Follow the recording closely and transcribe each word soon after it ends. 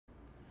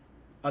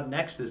Up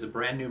next is a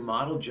brand new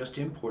model just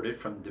imported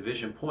from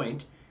Division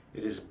Point.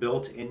 It is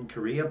built in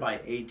Korea by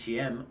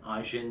ATM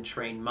Ajin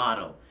Train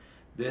model.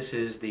 This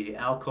is the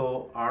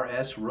Alco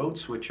RS road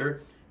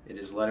switcher. It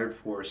is lettered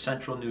for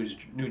Central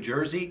New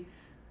Jersey.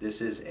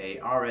 This is a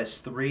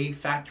RS-3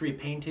 factory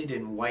painted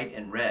in white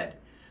and red.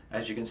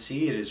 As you can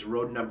see, it is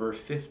road number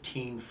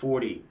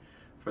 1540.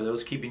 For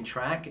those keeping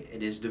track,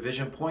 it is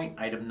Division Point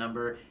item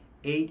number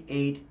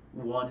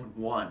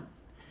 8811.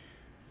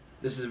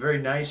 This is a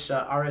very nice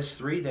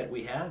RS-3 that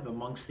we have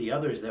amongst the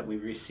others that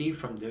we've received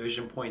from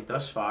Division Point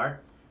thus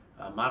far.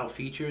 Model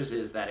features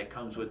is that it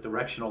comes with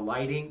directional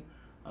lighting,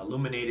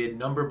 illuminated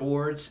number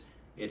boards.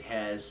 It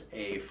has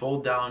a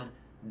fold-down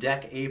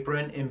deck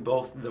apron in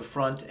both the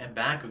front and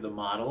back of the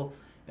model,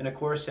 and of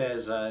course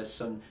has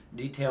some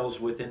details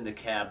within the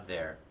cab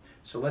there.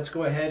 So let's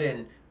go ahead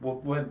and we'll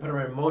go ahead and put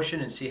her in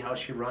motion and see how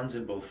she runs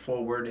in both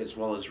forward as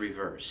well as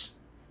reverse.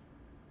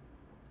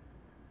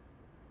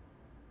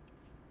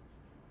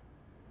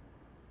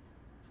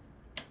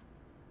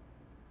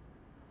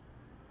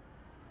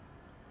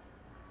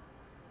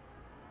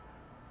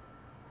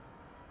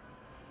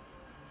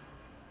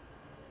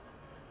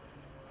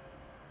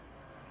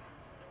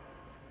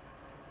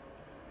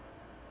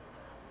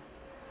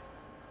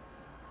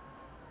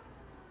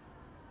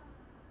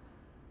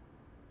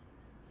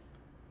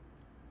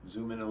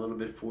 Zoom in a little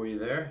bit for you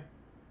there.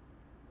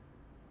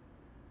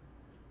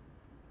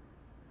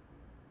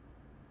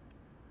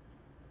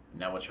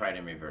 Now we'll try it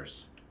in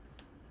reverse.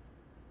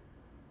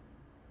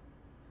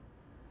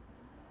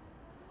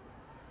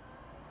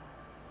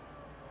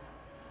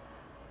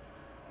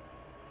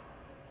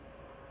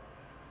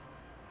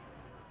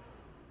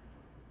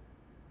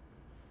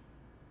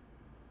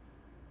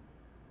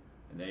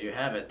 And there you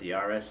have it, the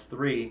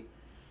RS-3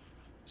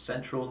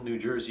 Central New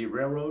Jersey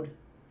Railroad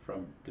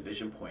from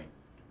Division Point.